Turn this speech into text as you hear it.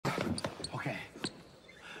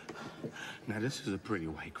Now, this is a pretty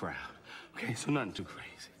white crowd, okay? So nothing too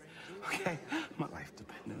crazy, okay? My life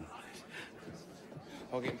depending on it.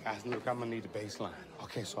 Okay, guys, look, I'm gonna need the bass line.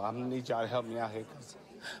 Okay, so I'm gonna need y'all to help me out here, because,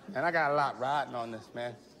 man, I got a lot riding on this,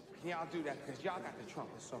 man. Can y'all do that? Because y'all got the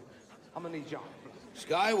trumpet, so I'm gonna need y'all.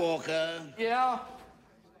 Skywalker. Yeah?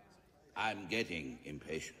 I'm getting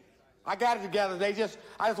impatient. I got it together. I just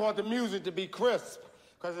want the music to be crisp.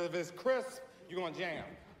 Because if it's crisp, you're gonna jam.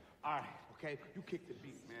 All right, okay? You kick the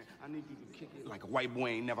beat, man. I need you to kick it like a white boy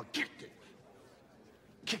ain't never kicked it.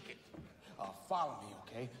 Kick it. Follow me,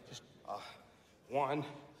 okay? Just, 1,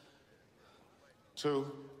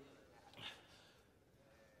 2,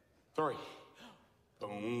 3.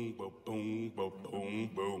 Boom, boom, boom, boom, boom,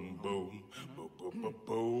 boom, boom, boom, boom,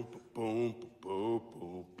 boom, boom, boom,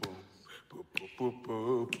 boom, boom.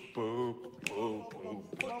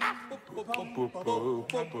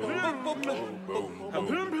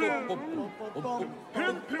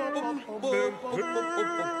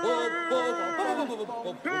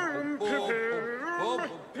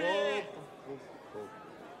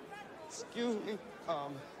 Excuse me,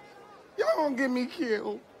 y'all gonna get me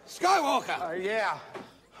killed. Skywalker! Yeah.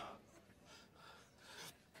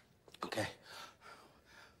 Okay.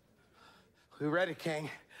 We ready, King?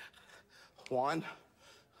 1,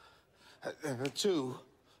 2,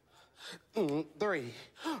 3.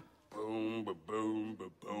 Boom, ba boom, ba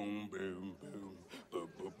boom, boom, boom, ba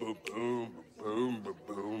boom, boom,